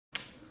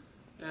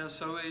Yeah,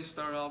 so we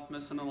started off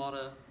missing a lot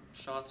of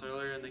shots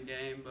earlier in the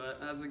game, but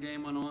as the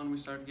game went on, we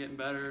started getting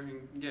better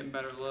and getting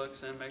better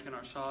looks and making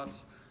our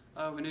shots.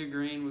 We knew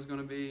Green was going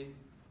to be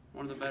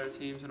one of the better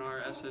teams in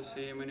our SOC,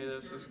 and we knew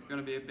this was going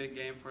to be a big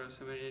game for us,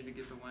 and we needed to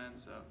get the win.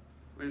 So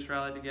we just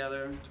rallied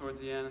together towards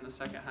the end. In the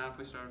second half,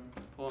 we started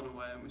pulling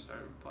away, and we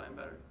started playing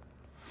better.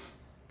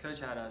 Coach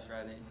had us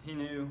ready. He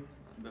knew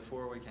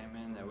before we came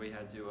in that we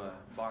had to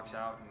box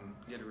out and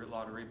get a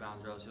lot of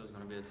rebounds, or else it was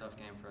going to be a tough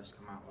game for us to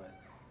come out with.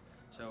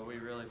 So we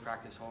really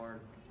practiced hard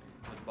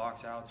with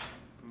box outs,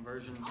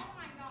 conversions.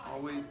 All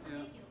week,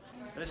 yeah.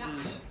 This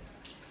is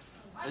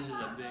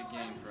a big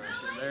game for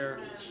us. So they're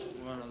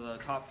one of the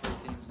top 3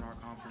 teams in our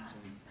conference,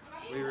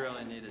 and we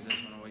really needed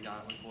this one. We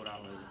pulled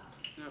out with it.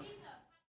 Yep.